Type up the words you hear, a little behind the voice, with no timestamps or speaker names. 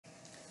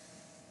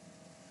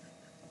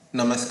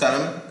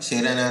నమస్కారం.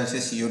 Share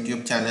analysis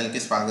YouTube ఛానల్కి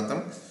స్వాగతం.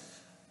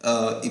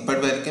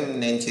 ఇప్పటివరకు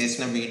నేను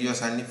చేసిన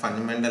వీడియోస్ అన్ని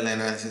ఫండమెంటల్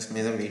అనాలిసిస్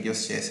మీద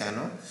వీడియోస్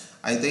చేశాను.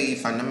 అయితే ఈ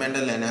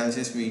ఫండమెంటల్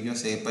అనాలిసిస్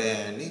వీడియోస్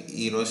అయిపోయాయండి.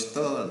 ఈ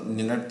రోజుతో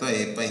నిన్నటితో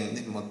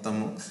అయిపోయింది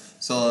మొత్తము.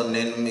 సో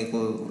నేను మీకు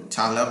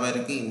చాలా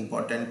వరకు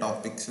ఇంపార్టెంట్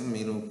టాపిక్స్,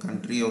 మీరు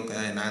కంట్రీ యొక్క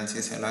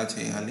అనాలిసిస్ ఎలా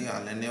చేయాలి,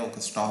 అలానే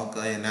ఒక స్టాక్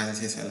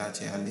అనాలిసిస్ ఎలా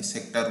చేయాలి,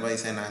 సెక్టర్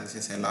వైజ్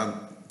అనాలిసిస్ ఎలా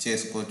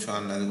చేసుకోవచ్చు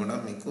అన్నది కూడా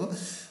మీకు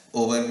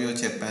ఓవర్వ్యూ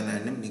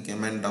చెప్పానండి. మీకు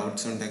ఏమైనా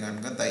డౌట్స్ ఉంటే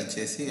కనుక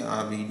దయచేసి ఆ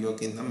వీడియో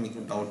కింద, మీకు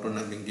డౌట్ ఉన్న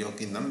వీడియో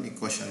కింద మీ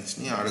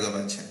క్వశ్చన్స్ని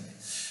అడగవచ్చండి.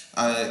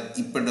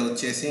 ఇప్పుడు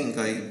వచ్చేసి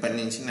ఇంకా ఇప్పటి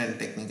నుంచి నేను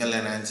టెక్నికల్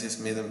అనాలిసిస్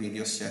మీద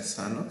వీడియోస్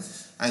చేస్తాను.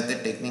 అయితే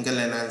టెక్నికల్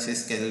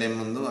అనాలిసిస్కి వెళ్ళే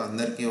ముందు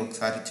అందరికీ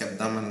ఒకసారి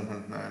చెప్దాం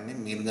అనుకుంటున్నానండి.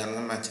 మీరు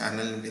కనుక మా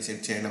ఛానల్ని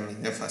విజిట్ చేయడం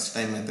ఇదే ఫస్ట్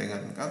టైం అయితే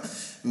కనుక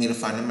మీరు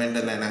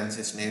ఫండమెంటల్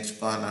అనాలిసిస్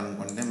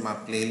నేర్చుకోవాలనుకుంటే మా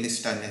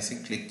ప్లేలిస్ట్ అనేసి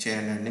క్లిక్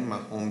చేయండి. మా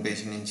హోమ్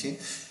పేజ్ నుంచి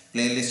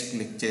ప్లేలిస్ట్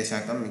క్లిక్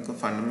చేశాక మీకు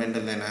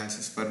ఫండమెంటల్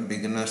అనాలిసిస్ ఫర్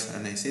బిగినర్స్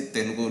అనేసి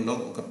తెలుగులో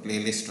ఒక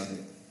ప్లేలిస్ట్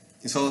ఉంది.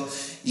 సో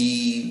ఈ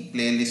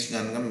ప్లేలిస్ట్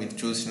కనుక మీరు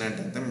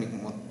చూసినట్టయితే మీకు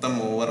మొత్తం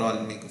ఓవరాల్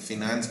మీకు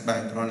ఫినాన్స్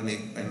బ్యాక్గ్రౌండ్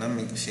లేకపోయినా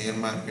మీకు షేర్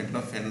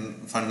మార్కెట్లో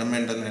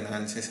ఫండమెంటల్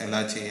అనాలిసిస్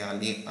ఎలా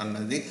చేయాలి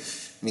అన్నది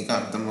మీకు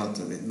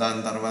అర్థమవుతుంది.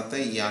 దాని తర్వాత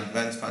ఈ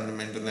అడ్వాన్స్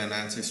ఫండమెంటల్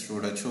అనాలిసిస్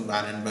చూడొచ్చు.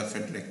 Warren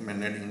Buffett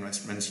recommended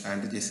investment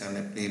strategies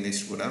అనే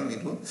ప్లేలిస్ట్ కూడా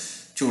మీరు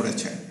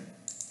చూడొచ్చండి.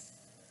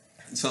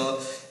 సో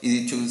ఇది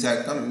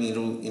చూశాక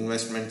మీరు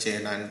ఇన్వెస్ట్మెంట్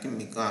చేయడానికి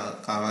మీకు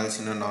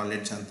కావాల్సిన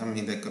నాలెడ్జ్ అంతా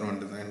మీ దగ్గర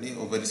ఉంటుందండి.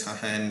 ఎవరి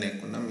సహాయం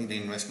లేకుండా మీరు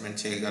ఇన్వెస్ట్మెంట్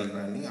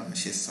చేయగలరని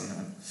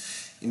ఆశిస్తున్నాను.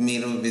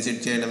 మీరు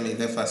విజిట్ చేయడం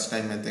ఇదే ఫస్ట్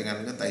టైం అయితే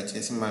కనుక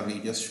దయచేసి మా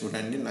వీడియోస్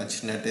చూడండి.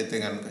 నచ్చినట్టయితే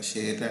కనుక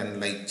షేర్ అండ్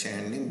లైక్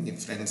చేయండి. మీ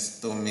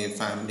ఫ్రెండ్స్తో, మీ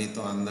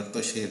ఫ్యామిలీతో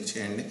అందరితో షేర్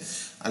చేయండి.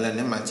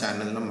 అలానే మా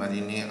ఛానల్లో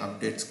మరిన్ని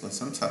అప్డేట్స్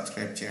కోసం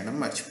సబ్స్క్రైబ్ చేయడం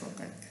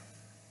మర్చిపోకండి.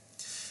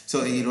 సో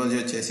ఈరోజు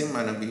వచ్చేసి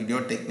మన వీడియో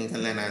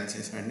టెక్నికల్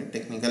అనాలిసిస్ అండి.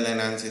 టెక్నికల్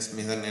అనాలిసిస్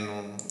మీద నేను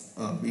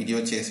వీడియో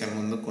చేసే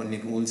ముందు కొన్ని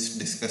రూల్స్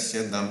డిస్కస్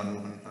చేద్దాం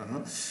అనుకుంటున్నాను.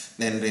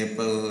 నేను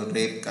రేపు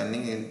కానీ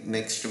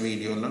నెక్స్ట్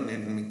వీడియోలో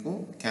నేను మీకు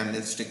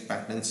క్యాండిల్ స్టిక్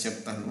ప్యాటర్న్స్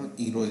చెప్తాను.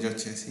 ఈరోజు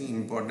వచ్చేసి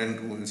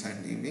ఇంపార్టెంట్ రూల్స్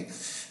అండి ఇవి.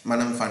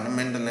 మనం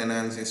ఫండమెంటల్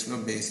అనాలిసిస్లో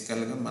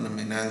బేసికల్గా మనం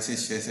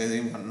అనాలిసిస్ చేసేది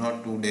 1 or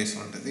 2 days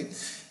ఉంటుంది.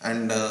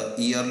 అండ్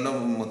ఇయర్లో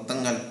మొత్తం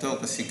కలిపితే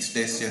ఒక 6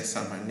 days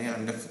చేస్తామండి.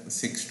 అంటే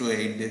 6 to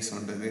 8 days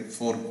ఉంటుంది.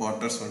 4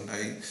 quarters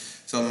ఉంటాయి.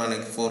 సో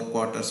మనకి 4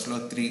 quartersలో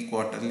 3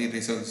 quarterly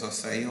రిజల్ట్స్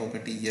వస్తాయి,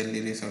 1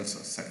 ఇయర్లీ రిజల్ట్స్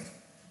వస్తాయి.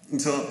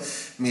 సో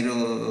మీరు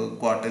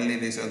quarterly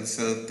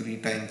results 3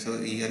 times,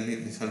 yearly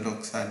result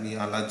ఒకసారి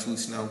అలా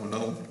చూసినా కూడా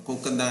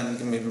ఒక్కొక్క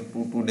దానికి మీరు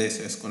 2 days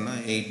వేసుకున్న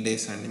 8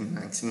 days అండి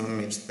మ్యాక్సిమం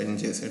మీరు స్పెండ్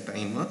చేసే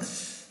టైమ్.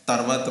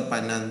 తర్వాత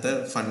పని అంతా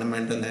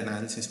ఫండమెంటల్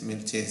అనాలిసిస్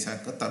మీరు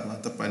చేశాక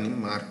తర్వాత పని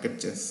మార్కెట్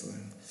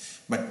చేస్తుంది.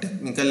 బట్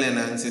టెక్నికల్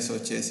అనాలిసిస్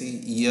వచ్చేసి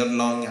ఇయర్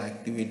లాంగ్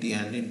యాక్టివిటీ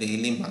అండి.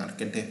 డైలీ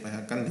మార్కెట్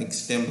అయిపోయాక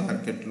నెక్స్ట్ డే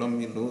మార్కెట్లో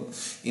మీరు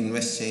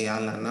ఇన్వెస్ట్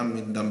చేయాలన్నా,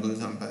 మీరు డబ్బులు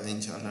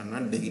సంపాదించాలన్నా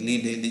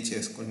డైలీ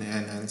చేసుకునే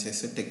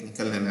అనాలిసిస్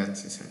టెక్నికల్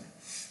అనాలిసిస్ అండి.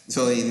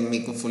 సో ఇది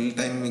మీకు ఫుల్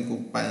టైం, మీకు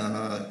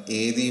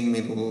ఏది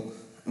మీరు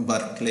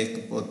వర్క్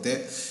లేకపోతే,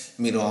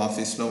 మీరు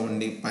ఆఫీస్లో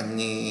ఉండి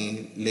పని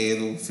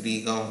లేదు,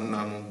 ఫ్రీగా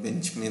ఉన్నాము,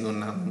 బెంచ్ మీద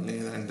ఉన్నాము,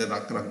 లేదంటే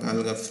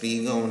రకరకాలుగా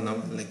ఫ్రీగా ఉన్న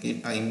వాళ్ళకి,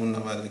 టైం ఉన్న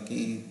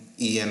వాళ్ళకి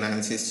ఈ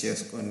అనాలిసిస్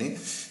చేసుకొని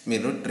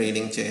మీరు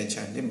ట్రేడింగ్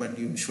చేయొచ్చండి. బట్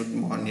యూ షుడ్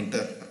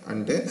మానిటర్,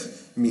 అంటే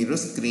మీరు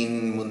స్క్రీన్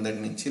ముందటి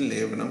నుంచి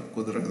లేవడం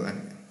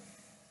కుదరదండి.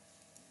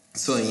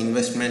 సో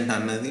ఇన్వెస్ట్మెంట్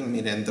అన్నది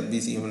మీరు ఎంత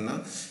బిజీ ఉన్నా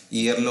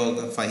ఇయర్లో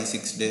ఒక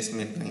 5-6 days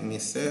మీరు టైం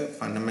ఇస్తే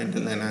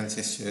ఫండమెంటల్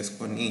అనాలిసిస్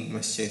చేసుకొని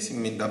ఇన్వెస్ట్ చేసి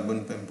మీ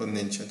డబ్బును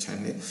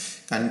పెంపొందించవచ్చండి.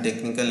 కానీ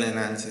టెక్నికల్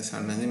అనాలిసిస్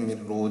అన్నది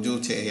మీరు రోజు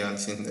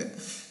చేయాల్సిందే.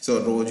 సో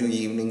రోజు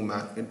ఈవినింగ్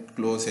మార్కెట్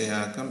క్లోజ్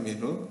అయ్యాక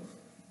మీరు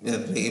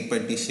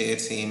రేపటి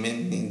షేర్స్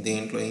ఏమేమి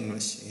దేంట్లో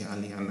ఇన్వెస్ట్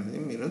చేయాలి అన్నది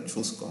మీరు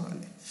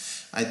చూసుకోవాలి.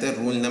 అయితే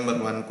రూల్ నెంబర్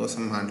 1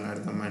 కోసం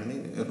మాట్లాడదామండి.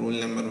 రూల్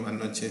నెంబర్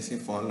 1 వచ్చేసి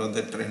ఫాలో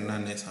ద ట్రెండ్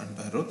అనేసి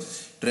అంటారు.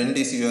 ట్రెండ్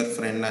ఈజ్ యువర్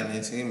ఫ్రెండ్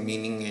అనేసి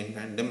మీనింగ్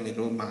ఏంటంటే,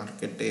 మీరు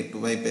మార్కెట్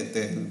ఎటువైపు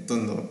అయితే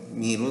వెళ్తుందో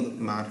మీరు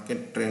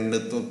మార్కెట్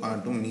ట్రెండ్తో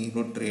పాటు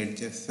మీరు ట్రేడ్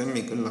చేస్తే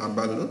మీకు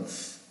లాభాలు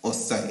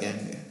వస్తాయి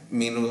అండి.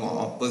 మీరు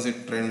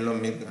ఆపోజిట్ ట్రెండ్లో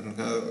మీరు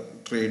కనుక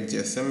ట్రేడ్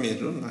చేస్తే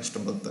మీరు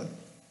నష్టపోతారు.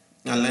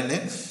 అలానే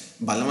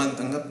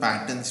బలవంతంగా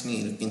ప్యాటర్న్స్ని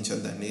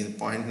ఇరికించొద్దండి. ఇది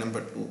point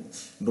number 2.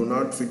 Do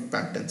not fit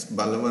patterns.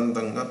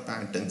 బలవంతంగా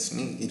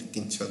ప్యాటర్న్స్ని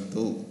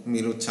ఇరికించొద్దు.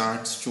 మీరు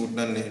చార్ట్స్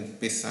చూడడం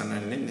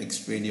నేర్పిస్తానండి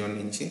నెక్స్ట్ వీడియో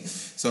నుంచి.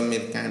 సో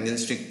మీరు క్యాండిల్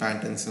స్టిక్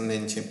ప్యాటర్న్స్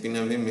నేను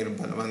చెప్పినవి మీరు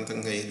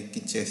బలవంతంగా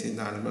ఇరికిచ్చేసి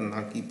దాంట్లో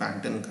నాకు ఈ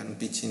ప్యాటర్న్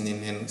కనిపించింది,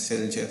 నేను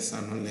సెల్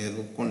చేస్తాను,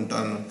 లేదు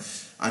కొంటాను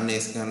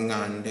అనేసి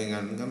కనుక అంటే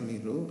కనుక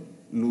మీరు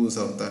లూజ్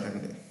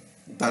అవుతారండి.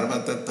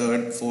 తర్వాత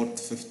 3rd, 4th,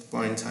 5th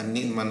పాయింట్స్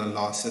అన్నీ మన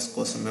లాసెస్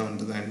కోసమే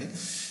ఉంటుందండి.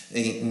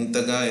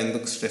 ఇంతగా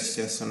ఎందుకు స్ట్రెస్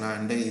చేస్తున్నా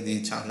అంటే ఇది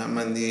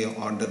చాలామంది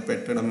ఆర్డర్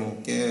పెట్టడం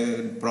ఓకే,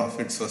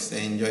 ప్రాఫిట్స్ వస్తే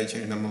ఎంజాయ్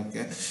చేయడం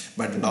ఓకే,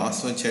 బట్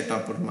లాస్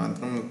వచ్చేటప్పుడు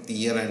మాత్రం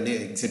తీయరండి,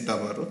 ఎగ్జిట్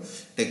అవ్వరు.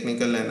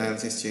 టెక్నికల్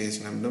అనాలిసిస్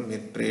చేసినప్పుడు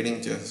మీరు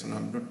ట్రేడింగ్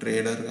చేస్తున్నప్పుడు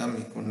ట్రేడర్గా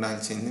మీకు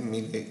ఉండాల్సింది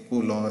మీరు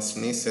ఎక్కువ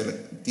లాస్ని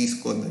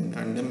తీసుకోవద్దండి.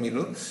 అంటే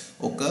మీరు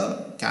ఒక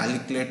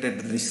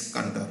క్యాలిక్యులేటెడ్ రిస్క్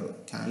అంటారు,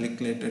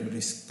 క్యాలిక్యులేటెడ్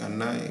రిస్క్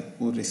కన్నా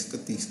ఎక్కువ రిస్క్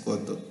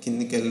తీసుకోవద్దు.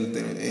 కిందికి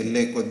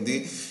వెళ్ళే కొద్దీ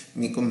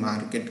మీకు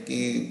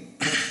మార్కెట్కి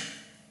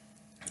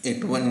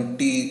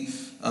ఎటువంటి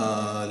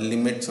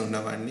లిమిట్స్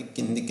ఉండవండి,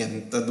 కిందికి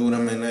ఎంత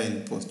దూరమైనా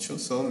వెళ్ళిపోవచ్చు.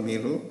 సో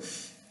మీరు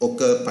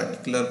ఒక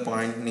పర్టికులర్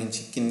పాయింట్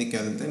నుంచి కిందికి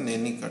వెళ్తే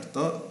నేను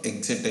ఇక్కడితో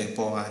ఎగ్జిట్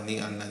అయిపోవాలి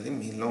అన్నది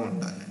మీలో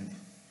ఉండాలండి.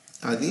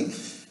 అది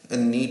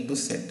need to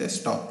set A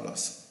stop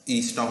loss. ఈ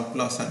స్టాప్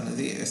లాస్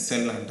అన్నది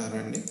ఎస్ఎల్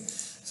అంటారండి.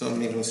 సో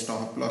మీరు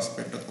స్టాప్ లాస్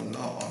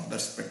పెట్టకుండా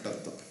ఆర్డర్స్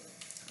పెట్టద్దు.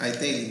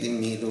 అయితే ఇది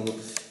మీరు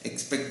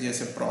ఎక్స్పెక్ట్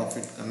చేసే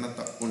ప్రాఫిట్ కన్నా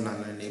తక్కువ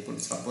ఉండాలండి. ఇప్పుడు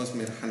సపోజ్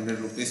మీరు 100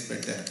 రూపీస్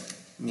పెట్టారు,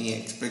 మీ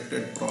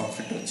ఎక్స్పెక్టెడ్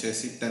ప్రాఫిట్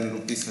వచ్చేసి 10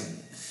 రూపీస్ అండి.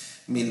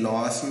 మీ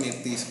లాస్ మీరు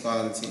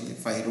తీసుకోవాల్సింది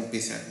 5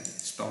 రూపీస్ అండి.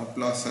 స్టాప్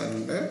లాస్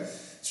అంటే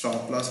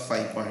స్టాప్ లాస్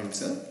 5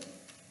 పాయింట్స్,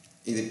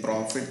 ఇది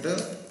ప్రాఫిట్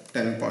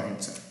 10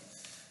 పాయింట్స్.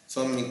 సో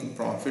మీకు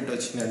ప్రాఫిట్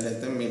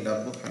వచ్చినట్లయితే మీ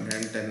డబ్బు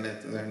 110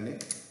 అవుతుందండి.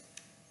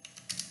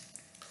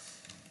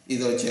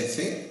 ఇది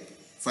వచ్చేసి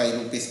 5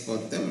 రూపీస్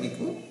పోతే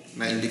మీకు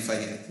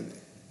 95 అవుతుంది.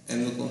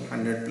 ఎందుకు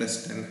 100 +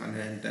 10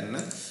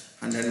 110,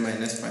 100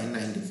 - 5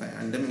 95,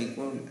 అంటే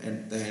మీకు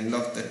at the end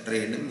of the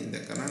trade మీ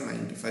దగ్గర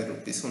 95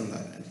 రూపీస్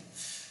ఉండాలండి.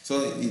 సో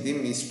ఇది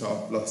మీ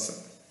స్టాప్ లాస్.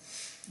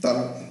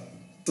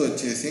 తర్వాత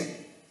వచ్చేసి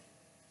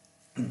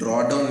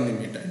డ్రాడౌన్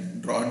లిమిట్ అండి.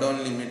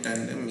 డ్రాడౌన్ లిమిట్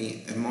అంటే మీ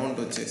అమౌంట్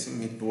వచ్చేసి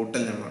మీ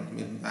టోటల్ అమౌంట్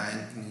మీరు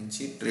బ్యాంక్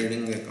నుంచి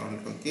ట్రేడింగ్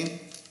అకౌంట్లోకి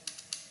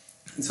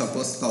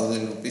సపోజ్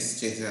 1000 రూపీస్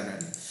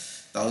చేశారండి.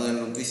 1000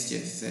 రూపీస్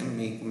చేస్తే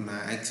మీకు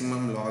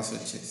మ్యాక్సిమం లాస్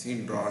వచ్చేసి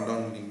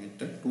డ్రాడౌన్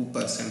లిమిట్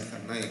 2%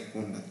 కన్నా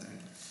ఎక్కువ ఉండదండి.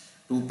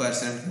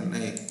 2% కన్నా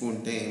ఎక్కువ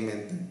ఉంటే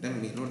ఏమైందంటే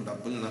మీరు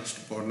డబ్బులు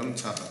నష్టపోవడం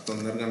చాలా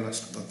తొందరగా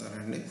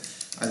నష్టపోతారండి.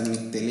 అది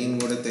మీకు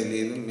కూడా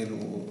తెలియదు, మీరు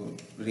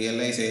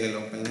రియలైజ్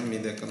అయ్యేలోపైన మీ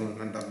దగ్గర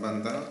ఉన్న డబ్బు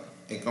అంతా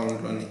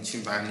అకౌంట్లో నుంచి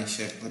వ్యానిష్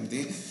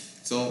అయిపోద్ది.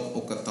 సో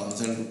ఒక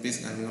 1000 రూపీస్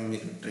కనుక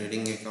మీరు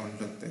ట్రేడింగ్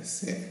అకౌంట్లోకి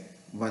తెస్తే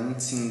 1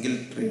 సింగిల్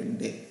ట్రేడ్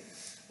డే,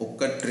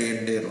 ఒక్క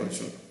ట్రేడ్ డే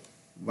రోజు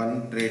 1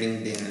 ట్రేడింగ్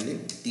డే అండి,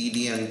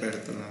 టీడీ అని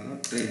పెడుతున్నాను,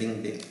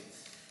 ట్రేడింగ్ డే.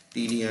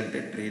 టీడీ అంటే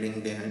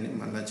ట్రేడింగ్ డే అని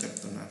మళ్ళీ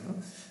చెప్తున్నాను.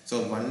 సో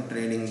 1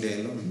 ట్రేడింగ్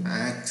డేలో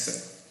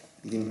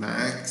ఇది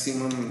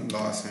మ్యాక్సిమం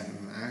లాస్ అండి,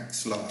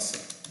 మ్యాక్స్ లాస్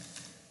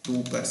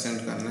 2%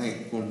 కన్నా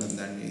ఎక్కువ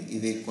ఉండదండి.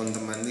 ఇది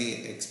కొంతమంది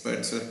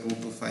ఎక్స్పర్ట్స్ 2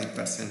 to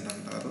 5%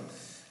 అంటారు,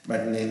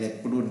 బట్ నేను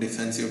ఎప్పుడు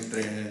డిఫెన్సివ్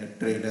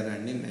ట్రేడర్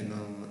అండి. నేను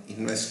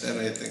ఇన్వెస్టర్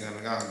అయితే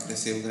కనుక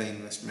అగ్రెసివ్గా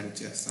ఇన్వెస్ట్మెంట్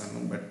చేస్తాను,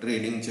 బట్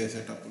ట్రేడింగ్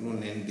చేసేటప్పుడు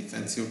నేను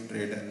డిఫెన్సివ్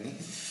ట్రేడర్ని.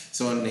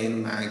 సో నేను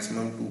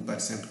మ్యాక్సిమం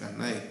 2%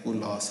 కన్నా ఎక్కువ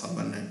లాస్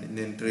అవ్వనండి.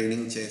 నేను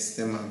ట్రేడింగ్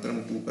చేస్తే మాత్రం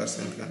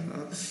 2% కన్నా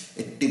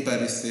ఎట్టి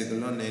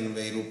పరిస్థితుల్లో నేను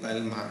 1000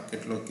 రూపాయలు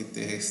మార్కెట్లోకి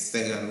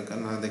తెస్తే కనుక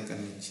నా దగ్గర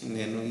నుంచి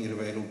నేను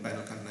 20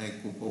 రూపాయల కన్నా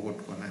ఎక్కువ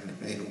పోగొట్టుకోనండి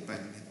 1000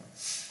 రూపాయల మీద.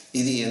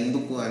 ఇది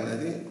ఎందుకు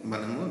అన్నది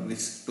మనము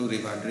రిస్క్ టు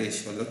రివార్డ్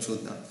రేషియోలో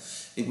చూద్దాం.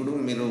 ఇప్పుడు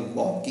మీరు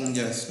వాకింగ్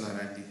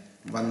చేస్తున్నారండి,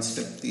 1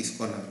 స్టెప్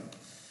తీసుకున్నారు.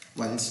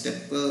 1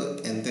 స్టెప్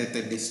ఎంతైతే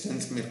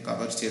డిస్టెన్స్ మీరు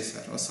కవర్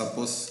చేశారో,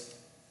 సపోజ్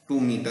 2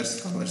 మీటర్స్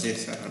కవర్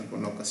చేశారు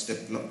అనుకోండి ఒక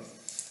స్టెప్లో,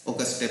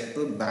 ఒక స్టెప్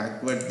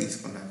బ్యాక్వర్డ్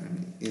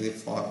తీసుకున్నారండి. ఇది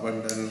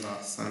ఫార్వర్డ్ అని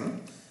రాస్తాను.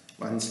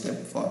 1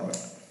 step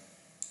forward,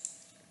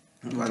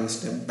 1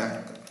 step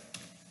back.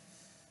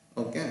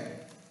 Okay,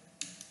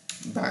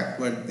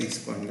 backward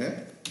తీసుకోండి,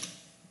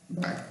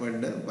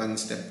 బ్యాక్వర్డ్ 1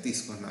 స్టెప్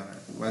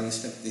తీసుకున్నారండి. 1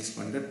 స్టెప్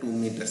తీసుకుంటే 2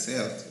 మీటర్సే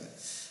అవుతుంది.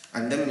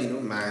 అంటే మీరు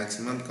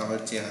మ్యాక్సిమం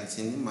కవర్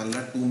చేయాల్సింది మళ్ళీ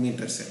 2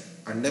 మీటర్సే.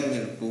 అంటే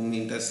మీరు 2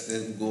 మీటర్స్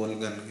గోల్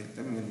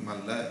కనుకైతే మీరు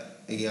మళ్ళీ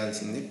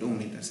వేయాల్సింది 2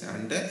 మీటర్సే.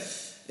 అంటే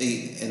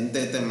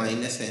ఎంతైతే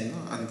మైనస్ అయిందో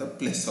అంత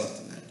ప్లస్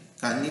అవుతుందండి.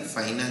 కానీ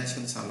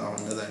ఫైనాన్షియల్స్ అలా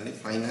ఉండదండి.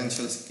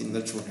 ఫైనాన్షియల్స్ కింద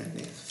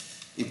చూడండి,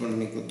 ఇప్పుడు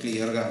మీకు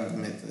క్లియర్గా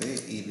అర్థమవుతుంది.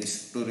 ఈ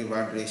రిస్క్ టు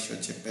రివార్డ్ రేషియో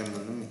చెప్పే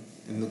ముందు మీకు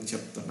ఎందుకు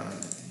చెప్తున్నా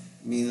అనేది,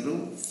 మీరు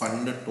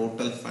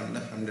టోటల్ ఫండ్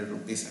 100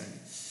 రూపీస్ అండి.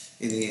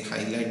 ఇది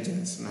హైలైట్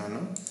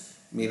చేస్తున్నాను.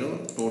 మీరు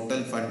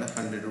total fund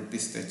 100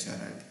 rupees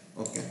తెచ్చారండి.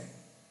 Okay,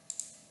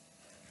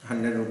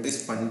 100 rupees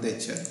fund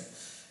తెచ్చారు,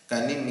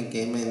 కానీ మీకు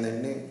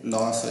ఏమైందండి,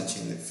 లాస్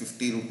వచ్చింది,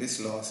 50 రూపీస్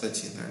లాస్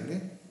వచ్చిందండి.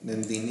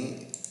 నేను దీన్ని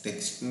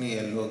టెక్స్ట్ని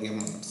ఎల్లోగా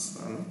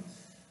మారుస్తాను,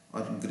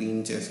 ఆర్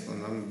గ్రీన్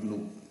చేసుకుందాం,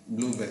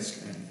 బ్లూ బెస్ట్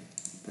అండి.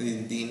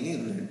 దీన్ని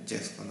రెడ్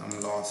చేసుకుందాం,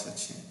 లాస్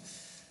వచ్చింది.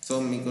 సో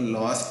మీకు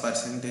లాస్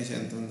పర్సెంటేజ్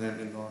ఎంత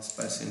ఉందండి, లాస్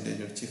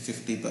పర్సెంటేజ్ వచ్చి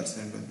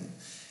 50% ఉంది.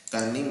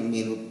 కానీ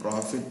మీరు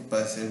profit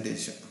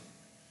percentage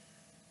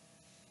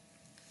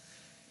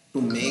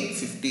to make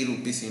 50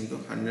 rupees into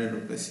 100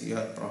 rupees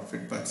your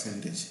profit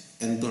percentage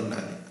ఎంత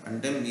ఉండాలి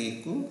అంటే,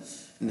 మీకు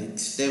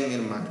నెక్స్ట్ డే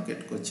మీరు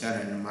మార్కెట్కి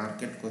వచ్చారండి,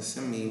 మార్కెట్కి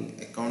వస్తే మీ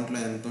అకౌంట్లో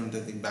ఎంత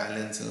ఉంటుంది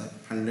బ్యాలెన్స్,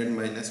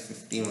 100 -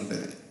 50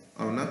 ఉంటుంది,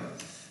 అవునా.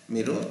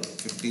 మీరు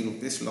 50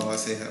 రూపీస్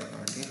లాస్ అయ్యారు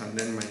కాబట్టి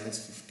 100 మైనస్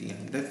 50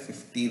 అంటే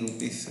 50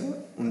 రూపీస్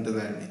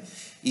ఉంటుందండి.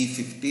 ఈ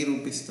 50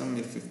 రూపీస్తో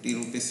మీరు 50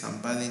 రూపీస్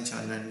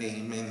సంపాదించాలంటే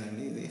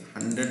ఏమైందండి, ఇది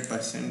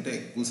 100%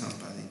 ఎక్కువ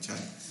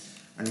సంపాదించాలి.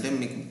 అంటే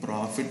మీకు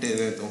ప్రాఫిట్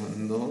ఏదైతే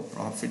ఉందో,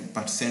 ప్రాఫిట్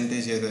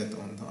పర్సెంటేజ్ ఏదైతే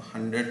ఉందో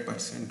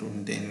 100%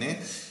 ఉంటేనే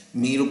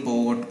మీరు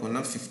పోగొట్టుకున్న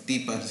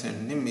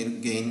 50%ని మీరు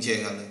గెయిన్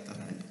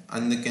చేయగలుగుతారండి.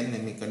 అందుకే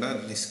నేను ఇక్కడ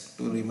రిస్క్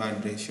టు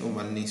రివార్డ్ రేషియో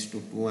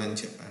 1:2 అని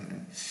చెప్పానండి.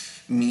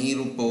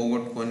 మీరు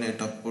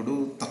పోగొట్టుకునేటప్పుడు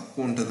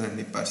తక్కువ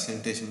ఉంటుందండి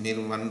పర్సెంటేజ్.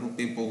 మీరు 1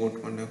 రూపీ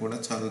పోగొట్టుకుంటే కూడా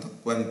చాలా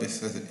తక్కువ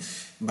అనిపిస్తుంది.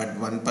 బట్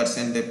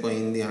 1%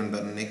 పోయింది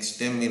అంటారు. నెక్స్ట్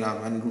డే మీరు ఆ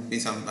 1 రూపీ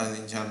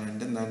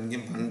సంపాదించాలంటే దానికి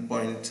 1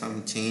 పాయింట్ సమ్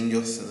చేంజ్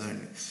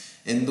వస్తుందండి.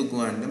 ఎందుకు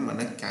అంటే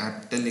మన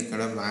క్యాపిటల్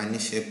ఇక్కడ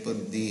వానిష్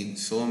అయిపోద్ది.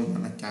 సో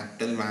మన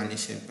క్యాపిటల్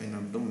వానిష్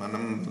అయిపోయినప్పుడు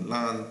మనం మళ్ళా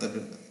అంత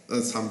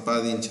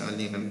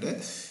సంపాదించాలి అంటే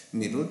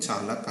మీరు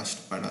చాలా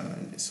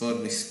కష్టపడాలండి. So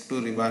risk to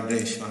reward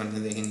ratio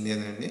అనేది ఏం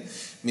లేదండి,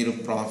 మీరు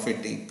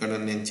ప్రాఫిట్ ఇక్కడ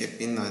నేను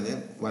చెప్పింది అదే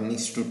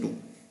 1:2.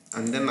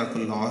 అంటే నాకు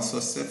లాస్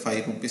వస్తే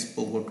 5 రూపీస్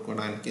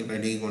పోగొట్టుకోవడానికి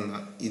రెడీగా ఉన్నా.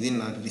 ఇది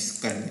నా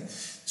రిస్క్ అండి.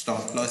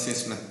 Stop loss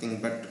is nothing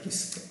but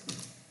risk.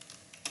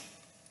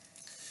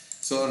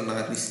 So నా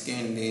రిస్క్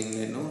ఏంటి,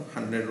 నేను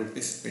 100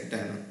 రూపీస్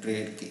పెట్టాను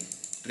ట్రేడ్కి.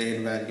 ట్రేడ్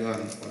వాల్యూ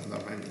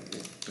అనుకుందామండి,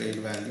 ట్రేడ్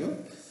వాల్యూ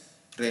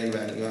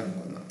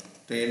అనుకుందాం.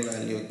 ట్రేడ్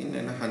వాల్యూకి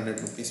నేను 100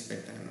 రూపీస్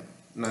పెట్టాను.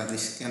 నా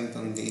రిస్క్ ఎంత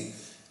ఉంది,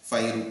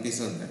 5 రూపీస్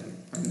ఉందండి.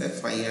 అంటే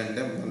 5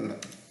 అంటే 1,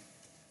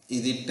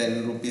 ఇది 10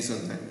 రూపీస్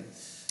ఉందండి.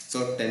 సో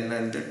 10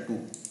 అంటే 2,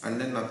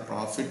 అంటే నా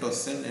ప్రాఫిట్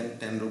వస్తే నేను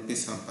 10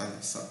 రూపీస్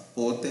సంపాదిస్తాను.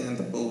 పోతే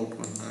ఎంత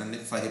పోగొట్టుకుంటున్నాను అండి,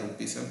 5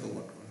 రూపీసే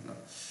పోగొట్టుకుంటున్నాను.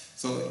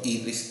 సో ఈ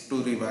రిస్క్ టు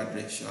రివార్డ్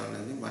రేషియో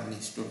అనేది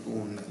 1:2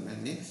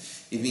 ఉండాలండి.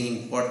 ఇవి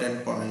ఇంపార్టెంట్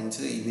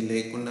పాయింట్స్. ఇవి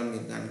లేకుండా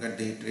మీరు కనుక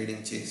డే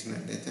ట్రేడింగ్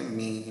చేసినట్టయితే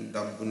మీ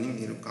డబ్బుని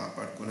మీరు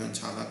కాపాడుకోవడం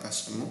చాలా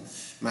కష్టము.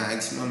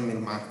 మ్యాక్సిమం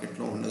మీరు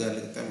మార్కెట్లో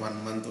ఉండగలిగితే 1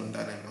 మంత్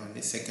ఉంటారేమో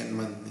అండి. సెకండ్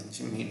మంత్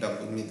నుంచి మీ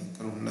డబ్బు మీ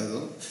దగ్గర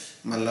ఉండదు.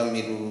 మళ్ళీ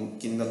మీరు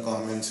కింద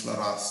కామెంట్స్లో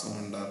రాస్తూ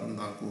ఉంటారు,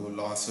 నాకు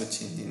లాస్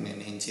వచ్చింది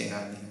నేనేం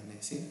చేయాలి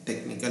అనేసి.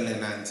 టెక్నికల్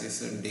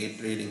అనాలిసిస్, డే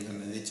ట్రేడింగ్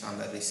అనేది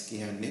చాలా రిస్కీ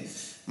అండి.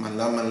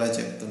 మళ్ళా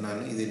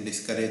చెప్తున్నాను, ఇది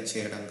డిస్కరేజ్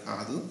చేయడం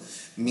కాదు.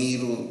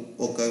 మీరు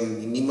ఒక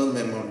మినిమం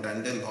అమౌంట్,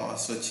 అంటే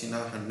లాస్ వచ్చినా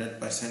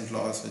 100%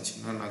 లాస్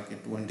వచ్చినా నాకు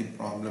ఎటువంటి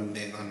ప్రాబ్లం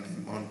లేదు అన్న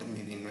అమౌంట్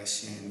మీరు ఇన్వెస్ట్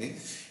చేయండి,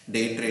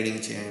 డే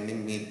ట్రేడింగ్ చేయండి.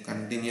 మీరు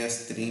కంటిన్యూస్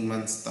 3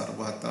 months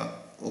తర్వాత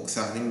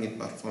ఒకసారి మీ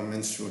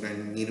పర్ఫార్మెన్స్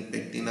చూడండి. మీరు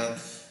పెట్టిన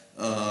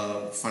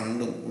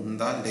ఫండ్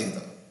ఉందా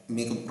లేదా,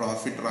 మీకు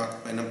ప్రాఫిట్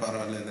రాకపోయినా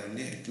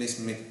పర్వాలేదండి,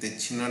 అట్లీస్ట్ మీరు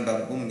తెచ్చిన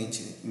డబ్బు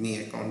మీ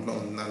అకౌంట్లో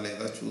ఉందా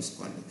లేదా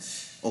చూసుకోండి.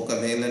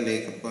 ఒకవేళ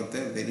లేకపోతే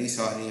వెరీ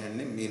సారీ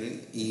అండి, మీరు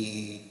ఈ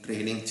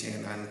ట్రేడింగ్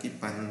చేయడానికి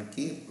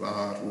పనికి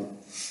రారు.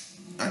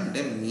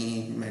 అంటే మీ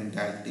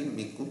మెంటాలిటీ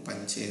మీకు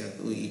పని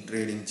చేయదు ఈ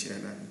ట్రేడింగ్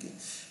చేయడానికి.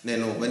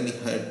 నేను ఎవరిని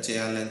హర్ట్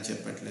చేయాలని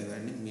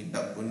చెప్పట్లేదండి, మీ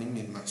డబ్బుని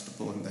మీరు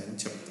నష్టపోవద్దని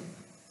చెప్తున్నాను.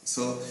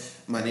 సో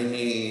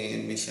మరిన్ని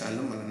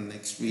విషయాలు మనం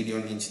నెక్స్ట్ వీడియో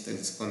నుంచి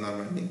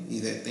తెలుసుకుందామండి.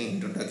 ఇదైతే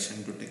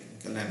ఇంట్రొడక్షన్ టు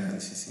టెక్నికల్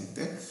అనాలిసిస్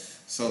ఇంతే.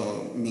 సో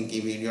మీకు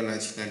ఈ వీడియో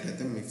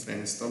నచ్చినట్టయితే మీ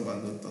ఫ్రెండ్స్తో,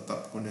 బంధువులతో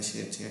తప్పకుండా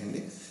షేర్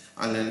చేయండి.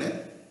 అలానే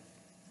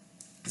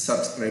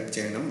సబ్స్క్రైబ్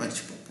చేయడం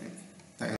మర్చిపోకండి.